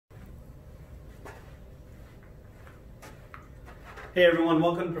Hey everyone,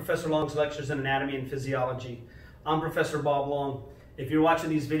 welcome to Professor Long's Lectures in Anatomy and Physiology. I'm Professor Bob Long. If you're watching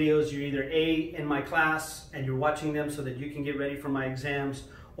these videos, you're either A, in my class, and you're watching them so that you can get ready for my exams,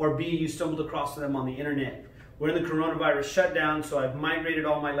 or B, you stumbled across them on the internet. We're in the coronavirus shutdown, so I've migrated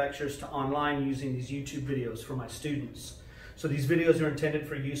all my lectures to online using these YouTube videos for my students. So these videos are intended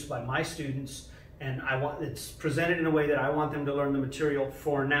for use by my students, and it's presented in a way that I want them to learn the material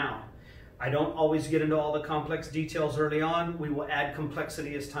for now. I don't always get into all the complex details early on. We will add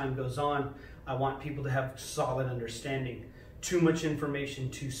complexity as time goes on. I want people to have solid understanding. Too much information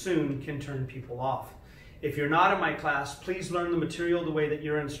too soon can turn people off. If you're not in my class, please learn the material the way that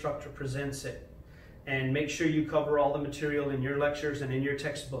your instructor presents it. And make sure you cover all the material in your lectures and in your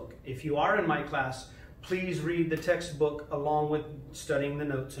textbook. If you are in my class, please read the textbook along with studying the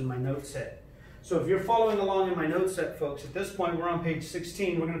notes in my note set. So if you're following along in my note set, folks, at this point we're on page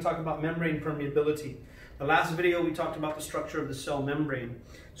 16. We're going to talk about membrane permeability. The last video we talked about the structure of the cell membrane.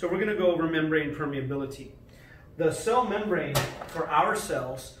 So we're going to go over membrane permeability. The cell membrane for our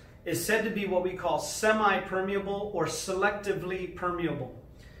cells is said to be what we call semi-permeable or selectively permeable.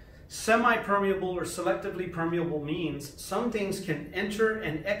 Semi-permeable or selectively permeable means some things can enter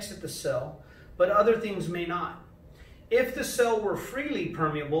and exit the cell, but other things may not. If the cell were freely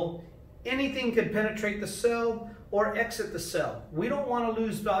permeable, anything could penetrate the cell or exit the cell. We don't want to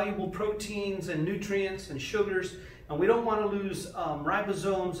lose valuable proteins and nutrients and sugars, and we don't want to lose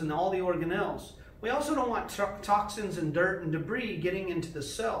ribosomes and all the organelles. We also don't want toxins and dirt and debris getting into the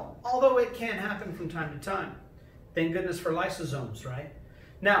cell, although it can happen from time to time. Thank goodness for lysosomes, right?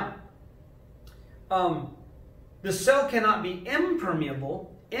 Now, the cell cannot be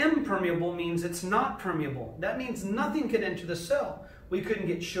impermeable. Impermeable means it's not permeable. That means nothing could enter the cell. We couldn't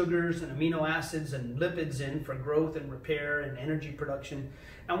get sugars and amino acids and lipids in for growth and repair and energy production.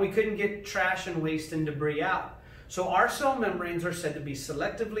 And we couldn't get trash and waste and debris out. So our cell membranes are said to be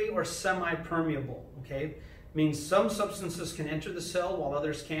selectively or semi-permeable, okay? Means some substances can enter the cell while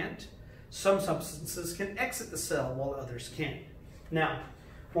others can't. Some substances can exit the cell while others can't. Now,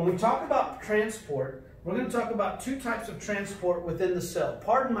 when we talk about transport, we're going to talk about two types of transport within the cell.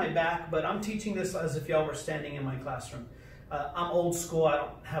 Pardon my back, but I'm teaching this as if y'all were standing in my classroom. I'm old school. I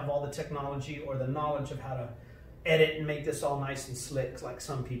don't have all the technology or the knowledge of how to edit and make this all nice and slick like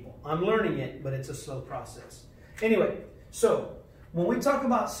some people. I'm learning it, but it's a slow process. Anyway, so when we talk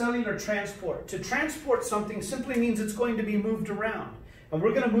about cellular transport, to transport something simply means it's going to be moved around. And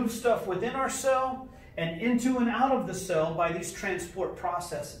we're going to move stuff within our cell and into and out of the cell by these transport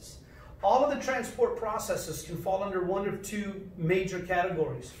processes. All of the transport processes can fall under one of two major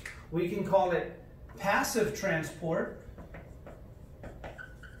categories. We can call it passive transport,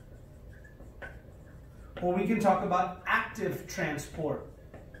 or we can talk about active transport.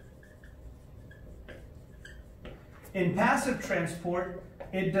 In passive transport,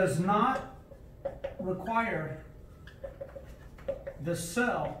 it does not require the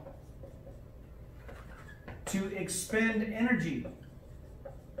cell to expend energy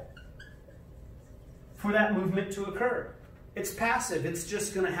for that movement to occur. It's passive, it's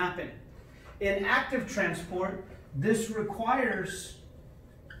just going to happen. In active transport, this requires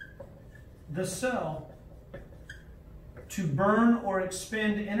the cell to burn or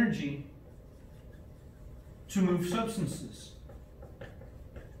expend energy to move substances.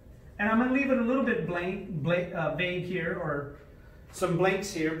 And I'm going to leave it a little bit vague here, or some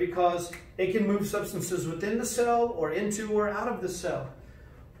blanks here, because it can move substances within the cell or into or out of the cell.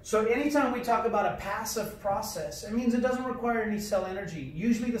 So anytime we talk about a passive process, it means it doesn't require any cell energy.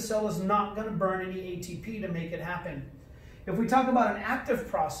 Usually the cell is not going to burn any ATP to make it happen. If we talk about an active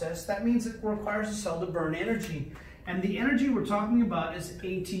process, that means it requires the cell to burn energy. And the energy we're talking about is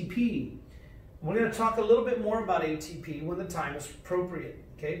ATP. We're going to talk a little bit more about ATP when the time is appropriate,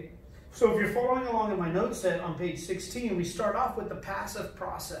 okay? So if you're following along in my note set on page 16, we start off with the passive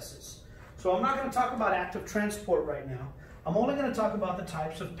processes. So I'm not going to talk about active transport right now. I'm only going to talk about the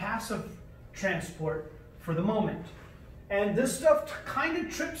types of passive transport for the moment. And this stuff kind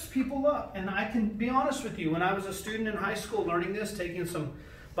of trips people up. And I can be honest with you, when I was a student in high school learning this, taking some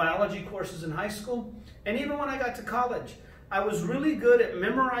biology courses in high school, and even when I got to college, I was really good at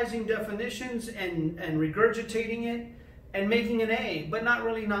memorizing definitions and regurgitating it and making an A, but not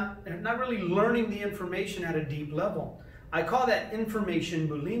really learning the information at a deep level. I call that information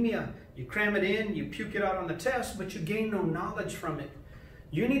bulimia. You cram it in, you puke it out on the test, but you gain no knowledge from it.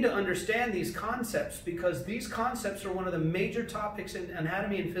 You need to understand these concepts, because these concepts are one of the major topics in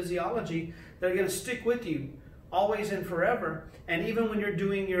anatomy and physiology that are going to stick with you always and forever. And even when you're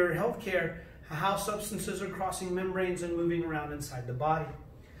doing your healthcare, how substances are crossing membranes and moving around inside the body.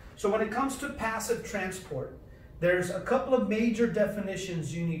 So when it comes to passive transport, there's a couple of major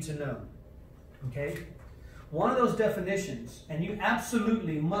definitions you need to know, okay? One of those definitions, and you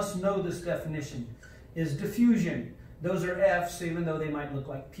absolutely must know this definition, is diffusion. Those are F's, even though they might look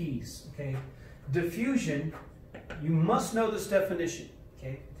like P's, okay? Diffusion, you must know this definition,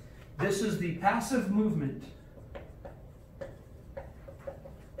 okay? This is the passive movement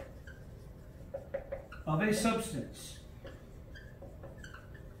of a substance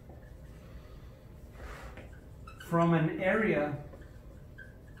from an area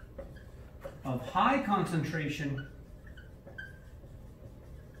of high concentration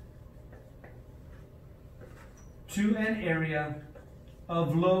to an area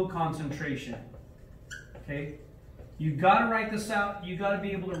of low concentration. Okay? You got to write this out. You got to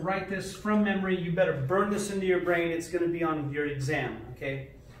be able to write this from memory. You better burn this into your brain. It's going to be on your exam. Okay?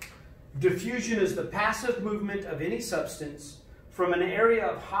 Diffusion is the passive movement of any substance from an area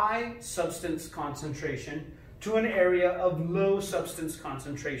of high substance concentration to an area of low substance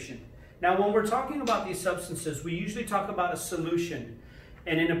concentration. Now, when we're talking about these substances, we usually talk about a solution.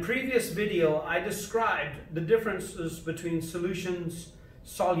 And in a previous video, I described the differences between solutions,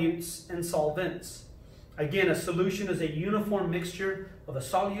 solutes, and solvents. Again, a solution is a uniform mixture of a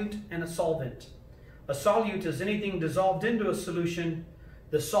solute and a solvent. A solute is anything dissolved into a solution.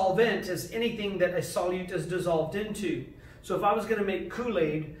 The solvent is anything that a solute is dissolved into. So if I was going to make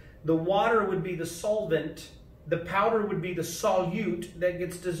Kool-Aid, the water would be the solvent, the powder would be the solute that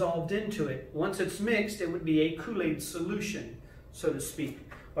gets dissolved into it. Once it's mixed, it would be a Kool-Aid solution, so to speak.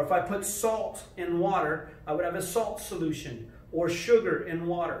 Or if I put salt in water, I would have a salt solution. Or sugar in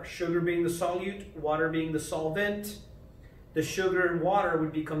water, sugar being the solute, water being the solvent. The sugar and water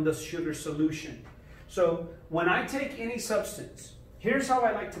would become the sugar solution. So when I take any substance, here's how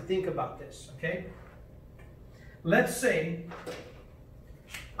I like to think about this, okay? Let's say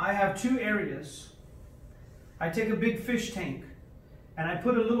I have two areas. I take a big fish tank and I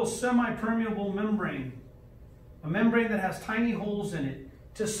put a little semi-permeable membrane, a membrane that has tiny holes in it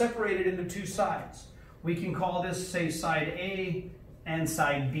to separate it into two sides. We can call this, say, side A and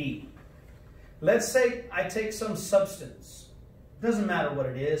side B. Let's say I take some substance. Doesn't matter what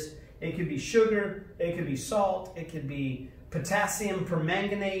it is. It could be sugar, it could be salt, it could be potassium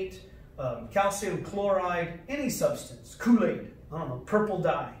permanganate, calcium chloride, any substance, Kool-Aid, I don't know, purple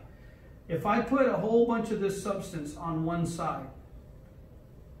dye. If I put a whole bunch of this substance on one side,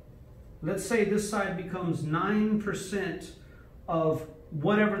 let's say this side becomes 9% of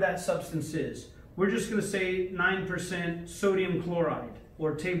whatever that substance is. We're just going to say 9% sodium chloride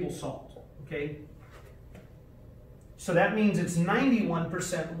or table salt, okay? So that means it's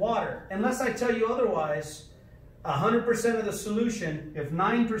 91% water. Unless I tell you otherwise, 100% of the solution, if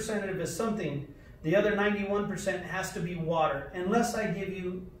 9% of it is something, the other 91% has to be water, unless I give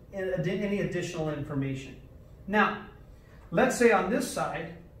you any additional information. Now, let's say on this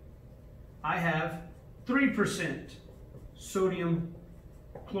side, I have 3% sodium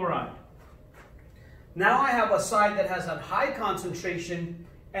chloride. Now I have a side that has a high concentration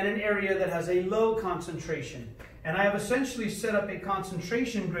and an area that has a low concentration. And I have essentially set up a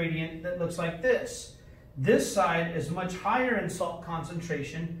concentration gradient that looks like this. This side is much higher in salt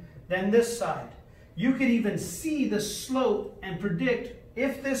concentration than this side. You can even see the slope and predict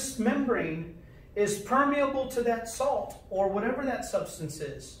if this membrane is permeable to that salt or whatever that substance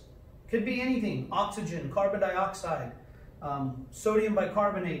is. Could be anything, oxygen, carbon dioxide, sodium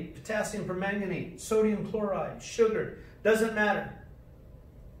bicarbonate, potassium permanganate, sodium chloride, sugar, doesn't matter.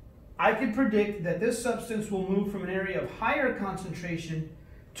 I can predict that this substance will move from an area of higher concentration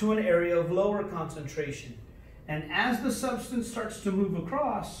to an area of lower concentration. And as the substance starts to move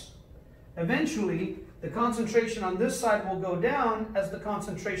across, eventually the concentration on this side will go down as the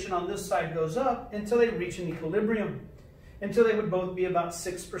concentration on this side goes up until they reach an equilibrium, until they would both be about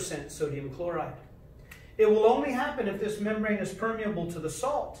 6% sodium chloride. It will only happen if this membrane is permeable to the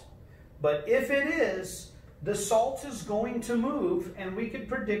salt. But if it is, the salt is going to move, and we could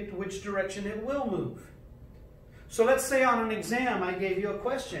predict which direction it will move. So let's say on an exam I gave you a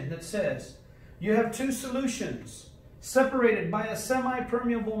question that says, you have two solutions separated by a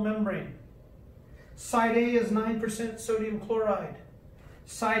semi-permeable membrane. Side A is 9% sodium chloride.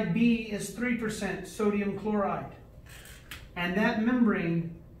 Side B is 3% sodium chloride. And that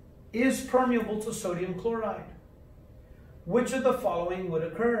membrane is permeable to sodium chloride. Which of the following would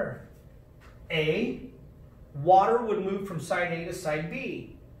occur? A, water would move from side A to side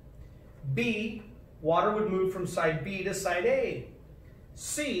B. B, water would move from side B to side A.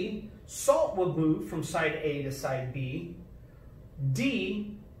 C, salt would move from side A to side B.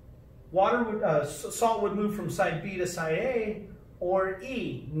 D, salt would move from side B to side A. Or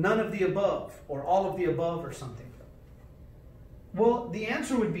E, none of the above, or all of the above or something. Well, the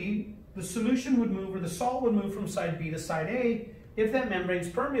answer would be the solution would move, or the salt would move from side B to side A if that membrane is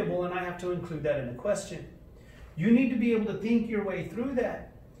permeable, and I have to include that in the question. You need to be able to think your way through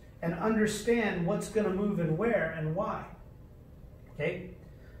that and understand what's going to move and where and why. Okay?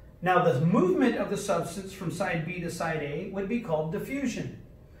 Now, the movement of the substance from side B to side A would be called diffusion.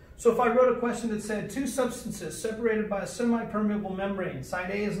 So if I wrote a question that said two substances separated by a semi-permeable membrane, side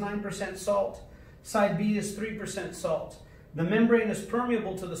A is 9% salt, side B is 3% salt. The membrane is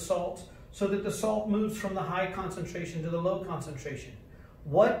permeable to the salt so that the salt moves from the high concentration to the low concentration.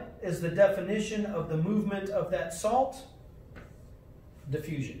 What is the definition of the movement of that salt?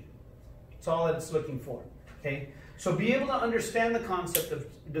 Diffusion. That's all that it's looking for. Okay? So be able to understand the concept of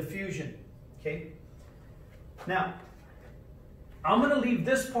diffusion. Okay? Now, I'm going to leave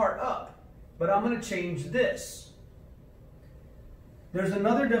this part up, but I'm going to change this. There's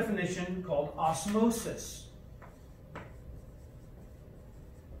another definition called osmosis.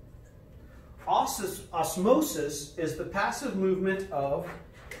 Osmosis is the passive movement of,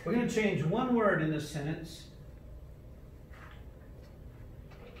 we're going to change one word in this sentence.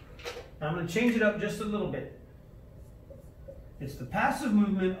 I'm going to change it up just a little bit. It's the passive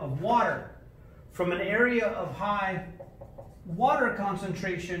movement of water from an area of high water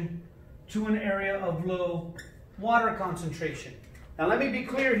concentration to an area of low water concentration. Now let me be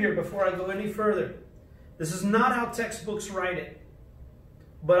clear here before I go any further. This is not how textbooks write it,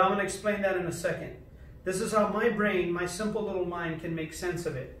 but I'm going to explain that in a second. This is how my brain, my simple little mind, can make sense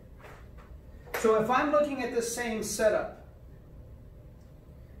of it. So if I'm looking at this same setup,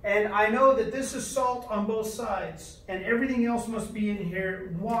 and I know that this is salt on both sides, and everything else must be in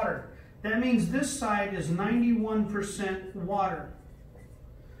here water. That means this side is 91% water.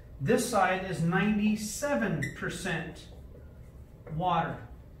 This side is 97% water.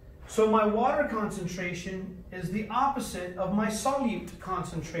 So my water concentration is the opposite of my solute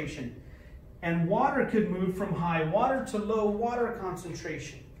concentration. And water could move from high water to low water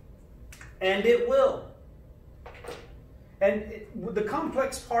concentration. And it will. And the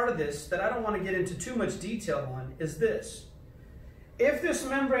complex part of this that I don't want to get into too much detail on is this. If this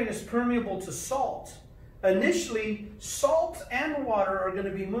membrane is permeable to salt, initially salt and water are going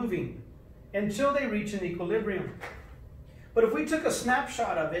to be moving until they reach an equilibrium. But if we took a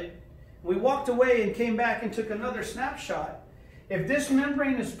snapshot of it, we walked away and came back and took another snapshot, if this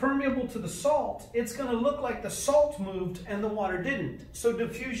membrane is permeable to the salt, it's going to look like the salt moved and the water didn't. So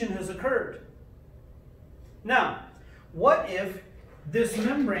diffusion has occurred. Now, what if this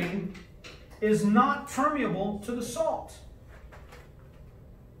membrane is not permeable to the salt?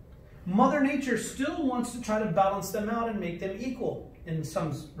 Mother Nature still wants to try to balance them out and make them equal in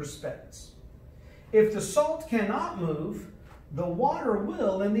some respects. If the salt cannot move, the water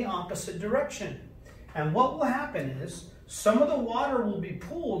will in the opposite direction. And what will happen is some of the water will be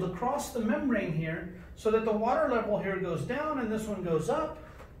pulled across the membrane here so that the water level here goes down and this one goes up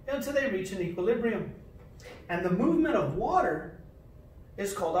until they reach an equilibrium. And the movement of water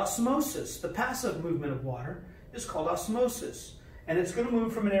is called osmosis. The passive movement of water is called osmosis. And it's going to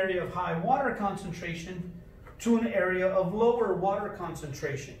move from an area of high water concentration to an area of lower water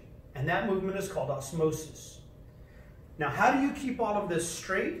concentration. And that movement is called osmosis. Now, how do you keep all of this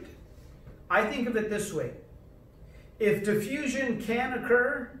straight? I think of it this way. If diffusion can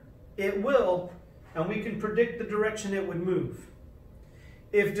occur, it will, and we can predict the direction it would move.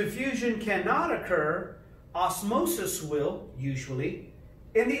 If diffusion cannot occur, osmosis will, usually,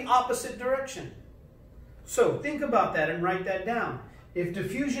 in the opposite direction. So think about that and write that down. If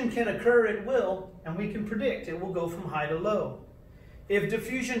diffusion can occur, it will, and we can predict it will go from high to low. If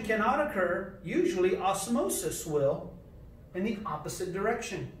diffusion cannot occur, usually osmosis will in the opposite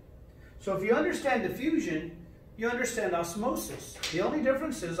direction. So if you understand diffusion, you understand osmosis. The only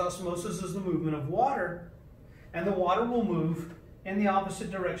difference is osmosis is the movement of water, and the water will move in the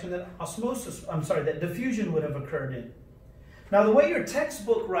opposite direction that that diffusion would have occurred in. Now the way your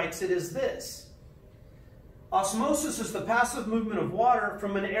textbook writes it is this. Osmosis is the passive movement of water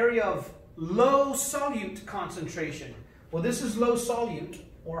from an area of low solute concentration. Well, this is low solute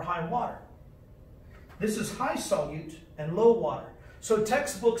or high water. This is high solute and low water. So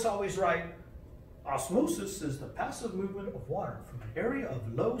textbooks always write, osmosis is the passive movement of water from an area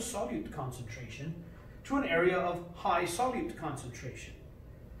of low solute concentration to an area of high solute concentration.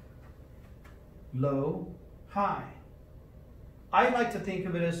 Low, high. I like to think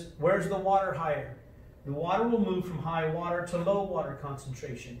of it as, where's the water higher? The water will move from high water to low water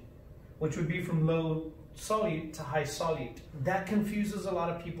concentration, which would be from low solute to high solute. That confuses a lot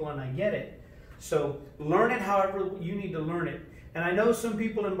of people, and I get it. So learn it however you need to learn it. And I know some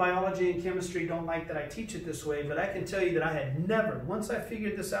people in biology and chemistry don't like that I teach it this way, but I can tell you that I had never, once I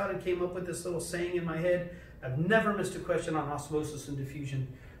figured this out and came up with this little saying in my head, I've never missed a question on osmosis and diffusion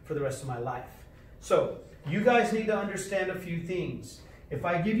for the rest of my life. So, you guys need to understand a few things. If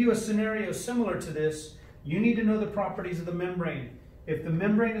I give you a scenario similar to this, you need to know the properties of the membrane. If the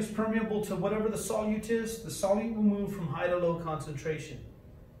membrane is permeable to whatever the solute is, the solute will move from high to low concentration.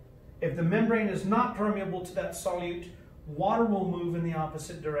 If the membrane is not permeable to that solute, water will move in the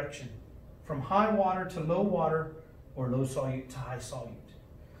opposite direction, from high water to low water, or low solute to high solute.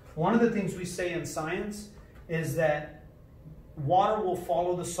 One of the things we say in science is that water will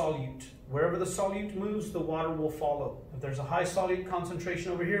follow the solute. Wherever the solute moves, the water will follow. If there's a high solute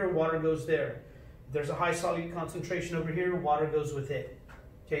concentration over here, water goes there. If there's a high solute concentration over here, water goes with it.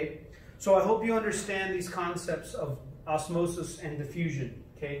 Okay? So I hope you understand these concepts of osmosis and diffusion.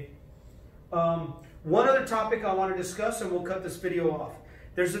 Okay? One other topic I want to discuss, and we'll cut this video off.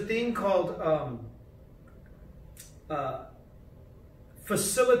 There's a thing called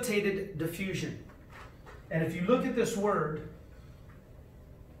facilitated diffusion. And if you look at this word,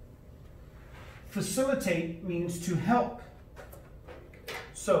 facilitate means to help.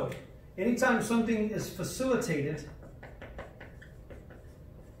 So, anytime something is facilitated,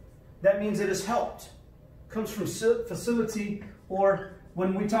 that means it is helped. It comes from facility, or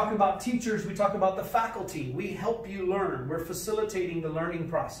when we talk about teachers, we talk about the faculty. We help you learn. We're facilitating the learning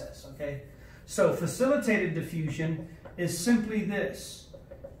process, okay? So facilitated diffusion is simply this.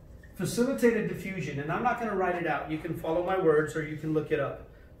 Facilitated diffusion, and I'm not going to write it out. You can follow my words or you can look it up.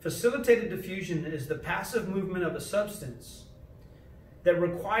 Facilitated diffusion is the passive movement of a substance that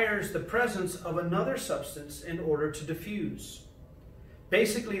requires the presence of another substance in order to diffuse.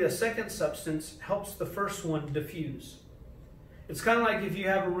 Basically, the second substance helps the first one diffuse. It's kind of like if you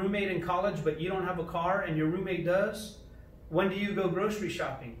have a roommate in college, but you don't have a car and your roommate does. When do you go grocery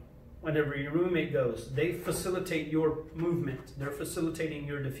shopping? Whenever your roommate goes. They facilitate your movement. They're facilitating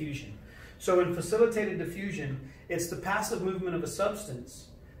your diffusion. So in facilitated diffusion, it's the passive movement of a substance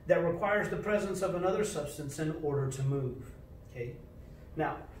that requires the presence of another substance in order to move. Okay?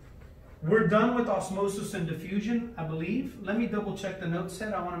 Now, we're done with osmosis and diffusion, I believe. Let me double check the note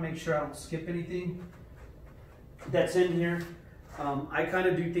set. I want to make sure I don't skip anything that's in here. I kind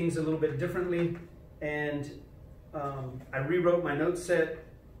of do things a little bit differently, and I rewrote my note set,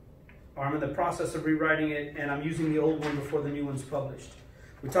 or I'm in the process of rewriting it, and I'm using the old one before the new one's published.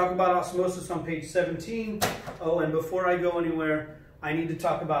 We talk about osmosis on page 17. Oh, and before I go anywhere, I need to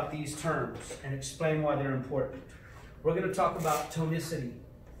talk about these terms and explain why they're important. We're going to talk about tonicity.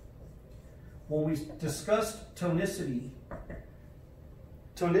 When we discussed tonicity,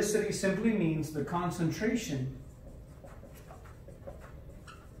 tonicity simply means the concentration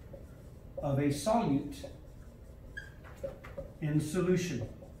of a solute in solution.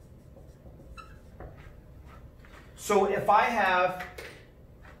 So if I have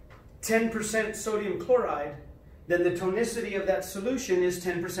 10% sodium chloride, then the tonicity of that solution is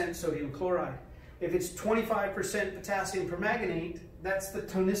 10% sodium chloride. If it's 25% potassium permanganate, that's the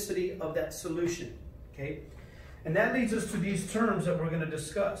tonicity of that solution. Okay? And that leads us to these terms that we're going to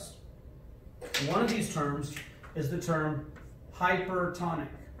discuss. One of these terms is the term hypertonic.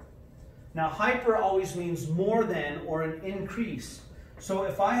 Now, hyper always means more than or an increase. So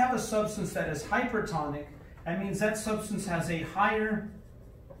if I have a substance that is hypertonic, that means that substance has a higher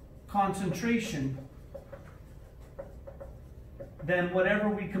concentration than whatever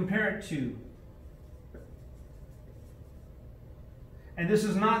we compare it to. And this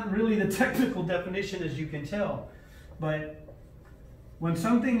is not really the technical definition, as you can tell, but when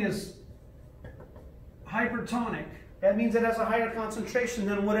something is hypertonic, that means it has a higher concentration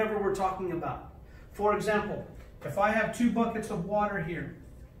than whatever we're talking about. For example, if I have 2 buckets of water here,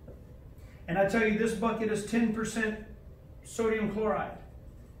 and I tell you this bucket is 10% sodium chloride,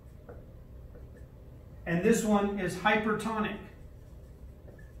 and this one is hypertonic,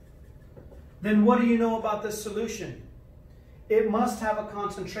 then what do you know about this solution? It must have a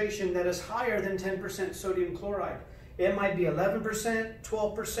concentration that is higher than 10% sodium chloride. It might be 11%,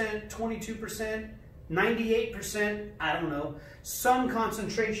 12%, 22%, 98%, I don't know, some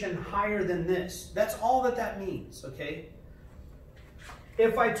concentration higher than this. That's all that means, okay?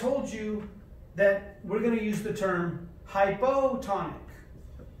 If I told you that we're going to use the term hypotonic.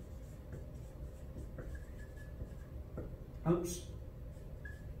 Oops.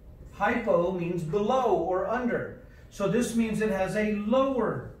 Hypo means below or under. So this means it has a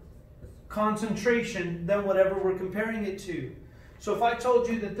lower concentration than whatever we're comparing it to. So if I told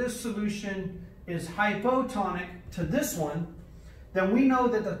you that this solution is hypotonic to this one, then we know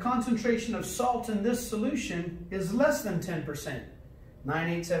that the concentration of salt in this solution is less than 10%.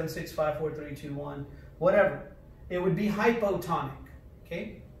 987654321, whatever. It would be hypotonic,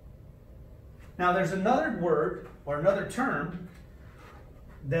 okay? Now there's another word or another term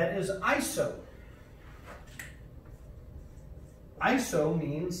that is iso. Iso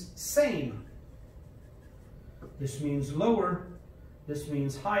means same. This means lower, this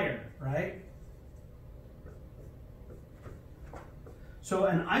means higher, right? So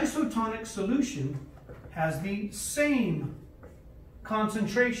an isotonic solution has the same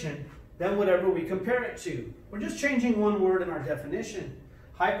concentration than whatever we compare it to. We're just changing one word in our definition.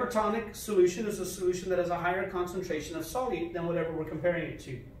 Hypertonic solution is a solution that has a higher concentration of solute than whatever we're comparing it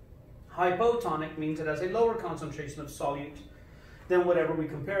to. Hypotonic means it has a lower concentration of solute than whatever we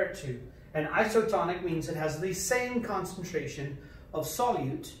compare it to. And isotonic means it has the same concentration of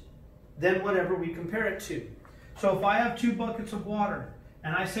solute than whatever we compare it to. So if I have 2 buckets of water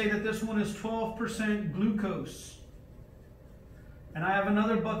and I say that this one is 12% glucose, and I have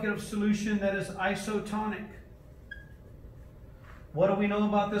another bucket of solution that is isotonic, what do we know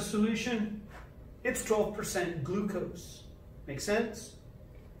about this solution? It's 12% glucose. Make sense?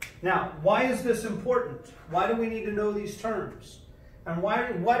 Now, why is this important? Why do we need to know these terms? And why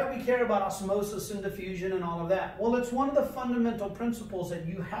do we care about osmosis and diffusion and all of that? Well, it's one of the fundamental principles that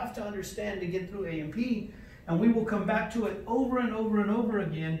you have to understand to get through A&P, and we will come back to it over and over and over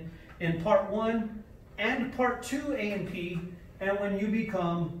again in Part 1 and Part 2 A&P, and when you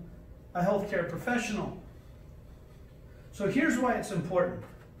become a healthcare professional. So here's why it's important,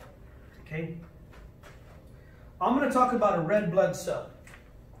 okay? I'm going to talk about a red blood cell.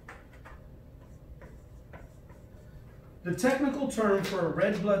 The technical term for a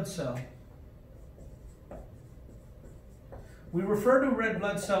red blood cell, we refer to a red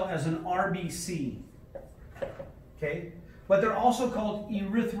blood cell as an RBC, okay? But they're also called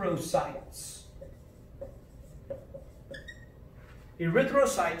erythrocytes.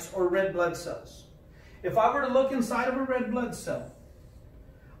 Erythrocytes or red blood cells. If I were to look inside of a red blood cell,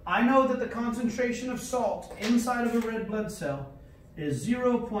 I know that the concentration of salt inside of a red blood cell is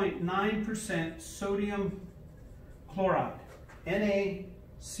 0.9% sodium chloride,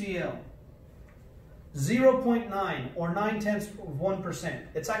 NaCl. 0.9 or 0.9%.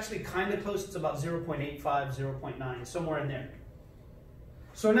 It's actually kind of close. It's about 0.85, 0.9, somewhere in there.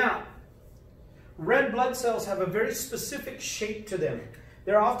 So now, red blood cells have a very specific shape to them.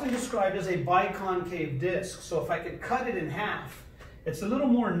 They're often described as a biconcave disc. So if I could cut it in half, it's a little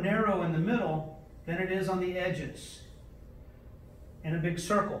more narrow in the middle than it is on the edges in a big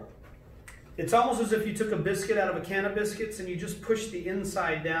circle. It's almost as if you took a biscuit out of a can of biscuits and you just pushed the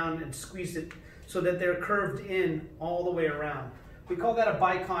inside down and squeezed it so that they're curved in all the way around. We call that a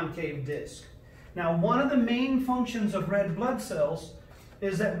biconcave disc. Now, one of the main functions of red blood cells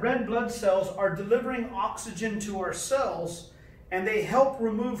is that red blood cells are delivering oxygen to our cells, and they help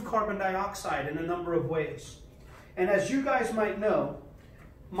remove carbon dioxide in a number of ways. And as you guys might know,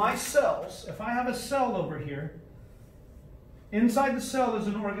 my cells, if I have a cell over here, inside the cell is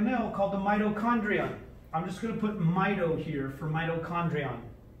an organelle called the mitochondrion. I'm just going to put mito here for mitochondrion.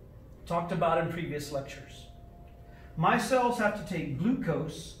 Talked about in previous lectures. My cells have to take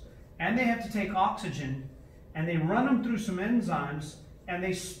glucose and they have to take oxygen, and they run them through some enzymes, and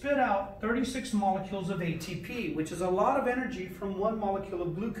they spit out 36 molecules of ATP, which is a lot of energy from 1 molecule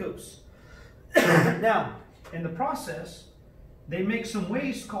of glucose. Now, in the process, they make some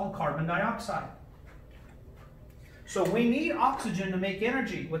waste called carbon dioxide. So we need oxygen to make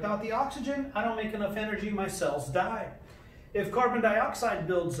energy. Without the oxygen, I don't make enough energy, my cells die. If carbon dioxide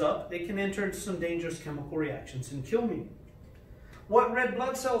builds up, they can enter into some dangerous chemical reactions and kill me. What red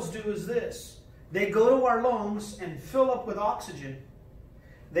blood cells do is this. They go to our lungs and fill up with oxygen.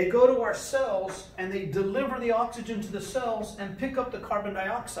 They go to our cells and they deliver the oxygen to the cells and pick up the carbon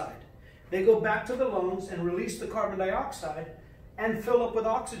dioxide. They go back to the lungs and release the carbon dioxide and fill up with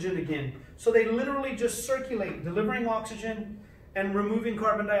oxygen again. So they literally just circulate, delivering oxygen and removing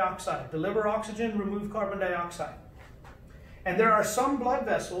carbon dioxide. Deliver oxygen, remove carbon dioxide. And there are some blood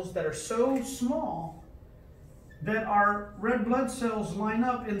vessels that are so small that our red blood cells line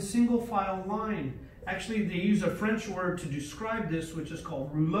up in single file line. Actually, they use a French word to describe this, which is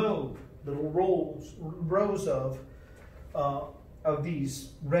called rouleau, little rows of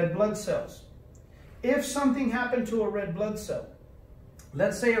these red blood cells. If something happened to a red blood cell,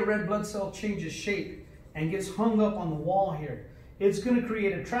 let's say a red blood cell changes shape and gets hung up on the wall here, it's going to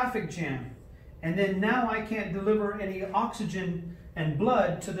create a traffic jam. And then now I can't deliver any oxygen and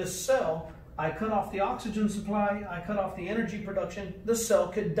blood to this cell. I cut off the oxygen supply, I cut off the energy production, the cell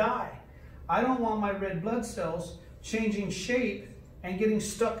could die. I don't want my red blood cells changing shape and getting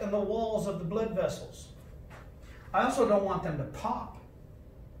stuck in the walls of the blood vessels. I also don't want them to pop,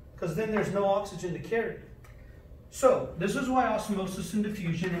 because then there's no oxygen to carry. So this is why osmosis and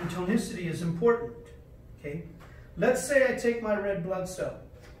diffusion and tonicity is important. Okay? Let's say I take my red blood cell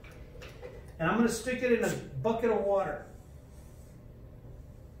and I'm going to stick it in a bucket of water.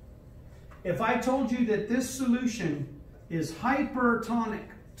 If I told you that this solution is hypertonic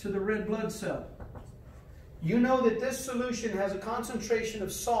to the red blood cell, you know that this solution has a concentration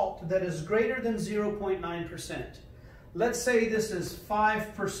of salt that is greater than 0.9%. Let's say this is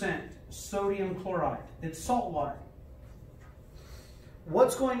 5% sodium chloride. It's salt water.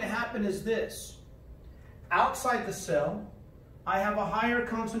 What's going to happen is this. Outside the cell, I have a higher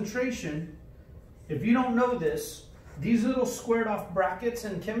concentration. If you don't know this, these little squared off brackets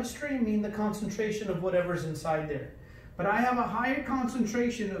in chemistry mean the concentration of whatever's inside there. But I have a higher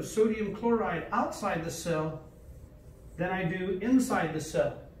concentration of sodium chloride outside the cell than I do inside the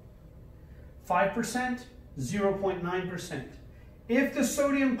cell. 5%, 0.9%. If the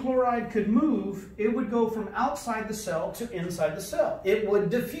sodium chloride could move, it would go from outside the cell to inside the cell. It would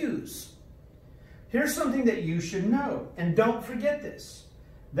diffuse. Here's something that you should know, and don't forget this.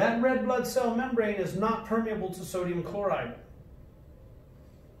 That red blood cell membrane is not permeable to sodium chloride.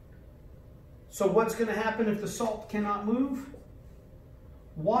 So what's going to happen if the salt cannot move?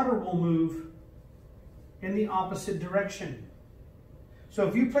 Water will move in the opposite direction. So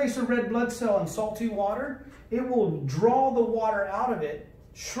if you place a red blood cell in salty water, it will draw the water out of it,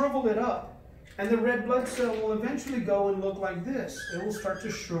 shrivel it up, and the red blood cell will eventually go and look like this. It will start to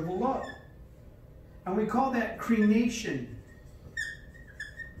shrivel up. And we call that crenation.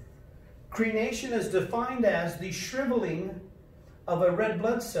 Crenation is defined as the shriveling of a red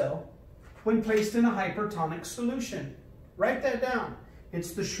blood cell when placed in a hypertonic solution. Write that down.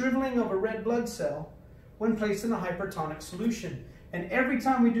 It's the shriveling of a red blood cell when placed in a hypertonic solution. And every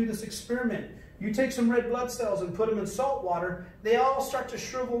time we do this experiment, you take some red blood cells and put them in salt water, they all start to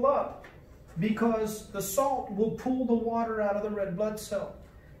shrivel up because the salt will pull the water out of the red blood cell.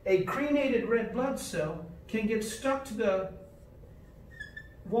 A crenated red blood cell can get stuck to the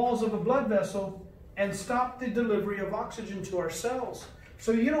walls of a blood vessel and stop the delivery of oxygen to our cells.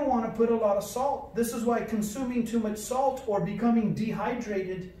 So you don't want to put a lot of salt. This is why consuming too much salt or becoming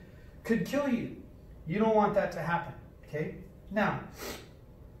dehydrated could kill you. You don't want that to happen, okay? Now,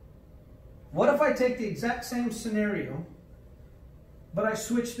 what if I take the exact same scenario, but I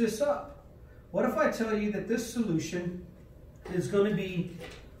switch this up? What if I tell you that this solution is going to be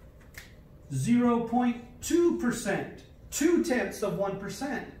 0.2%,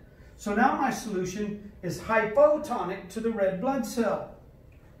 0.2%? So now my solution is hypotonic to the red blood cell.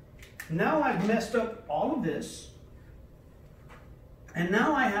 Now I've messed up all of this, and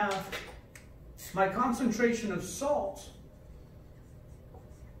now I have my concentration of salt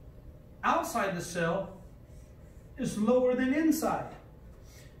outside the cell is lower than inside.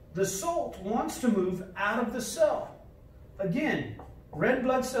 The salt wants to move out of the cell. Again, red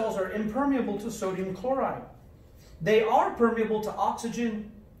blood cells are impermeable to sodium chloride. They are permeable to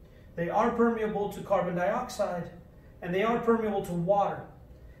oxygen, they are permeable to carbon dioxide, and they are permeable to water.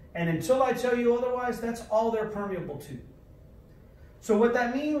 And until I tell you otherwise, that's all they're permeable to. So what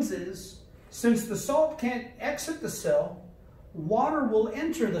that means is, since the salt can't exit the cell, water will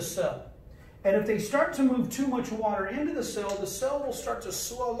enter the cell. And if they start to move too much water into the cell will start to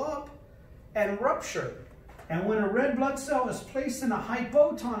swell up and rupture. And when a red blood cell is placed in a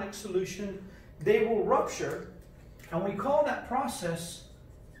hypotonic solution, they will rupture. And we call that process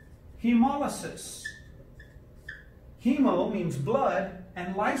hemolysis. Hemo means blood,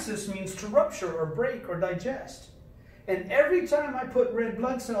 and lysis means to rupture or break or digest. And every time I put red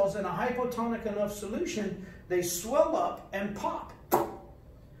blood cells in a hypotonic enough solution, they swell up and pop.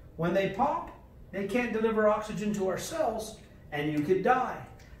 When they pop, they can't deliver oxygen to our cells, and you could die.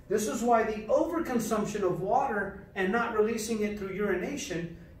 This is why the overconsumption of water and not releasing it through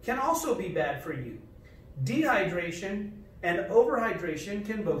urination can also be bad for you. Dehydration and overhydration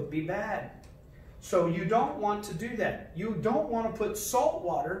can both be bad. So you don't want to do that. You don't want to put salt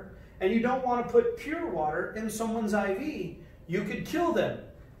water, and you don't want to put pure water in someone's IV. You could kill them.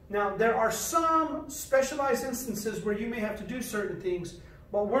 Now, there are some specialized instances where you may have to do certain things,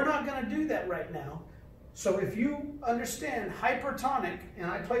 but we're not going to do that right now. So if you understand hypertonic and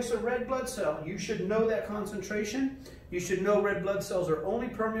I place a red blood cell, you should know that concentration. You should know red blood cells are only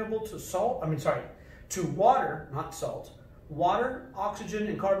permeable to to water, not salt. Water, oxygen,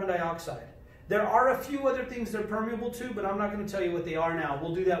 and carbon dioxide. There are a few other things they're permeable to, but I'm not going to tell you what they are now.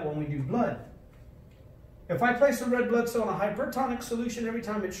 We'll do that when we do blood. If I place a red blood cell in a hypertonic solution, every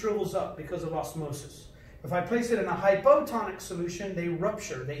time it shrivels up because of osmosis. If I place it in a hypotonic solution, they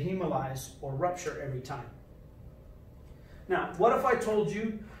rupture, they hemolyze or rupture every time. Now, what if I told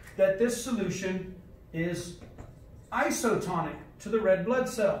you that this solution is isotonic to the red blood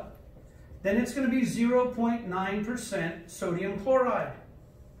cell? Then it's going to be 0.9% sodium chloride.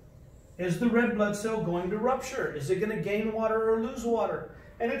 Is the red blood cell going to rupture? Is it going to gain water or lose water?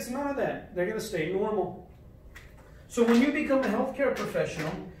 And it's none of that. They're going to stay normal. So when you become a healthcare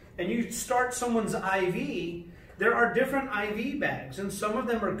professional and you start someone's IV, there are different IV bags, and some of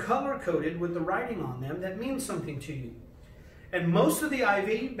them are color-coded with the writing on them that means something to you. And most of the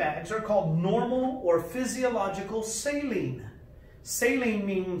IV bags are called normal or physiological saline. Saline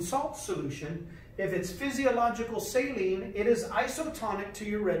means salt solution. If it's physiological saline, it is isotonic to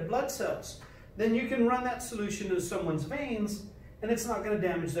your red blood cells. Then you can run that solution into someone's veins and it's not going to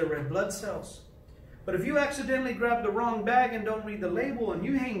damage their red blood cells. But if you accidentally grab the wrong bag and don't read the label and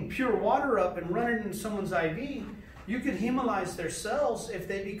you hang pure water up and run it into someone's IV, you could hemolyze their cells if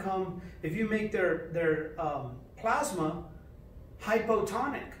you make their plasma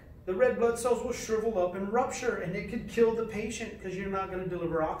hypotonic. The red blood cells will shrivel up and rupture, and it could kill the patient because you're not going to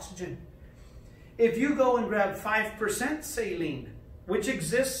deliver oxygen. If you go and grab 5% saline, which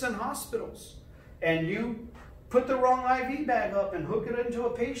exists in hospitals, and you put the wrong IV bag up and hook it into a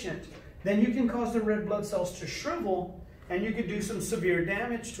patient, then you can cause the red blood cells to shrivel, and you could do some severe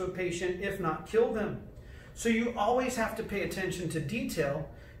damage to a patient, if not kill them. So you always have to pay attention to detail.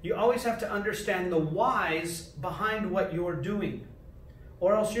 You always have to understand the whys behind what you're doing,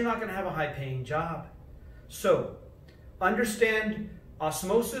 or else you're not going to have a high-paying job. So, understand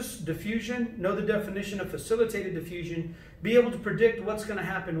osmosis, diffusion, know the definition of facilitated diffusion, be able to predict what's going to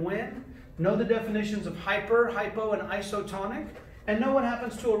happen when, know the definitions of hyper, hypo, and isotonic, and know what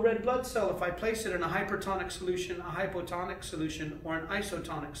happens to a red blood cell if I place it in a hypertonic solution, a hypotonic solution, or an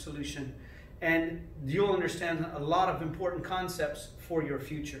isotonic solution. And you'll understand a lot of important concepts for your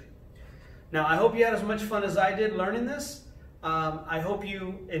future. Now, I hope you had as much fun as I did learning this. I hope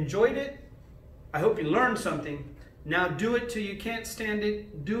you enjoyed it. I hope you learned something. Now do it till you can't stand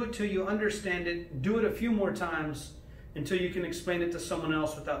it. Do it till you understand it. Do it a few more times until you can explain it to someone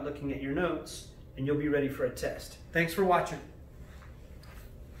else without looking at your notes, and you'll be ready for a test. Thanks for watching.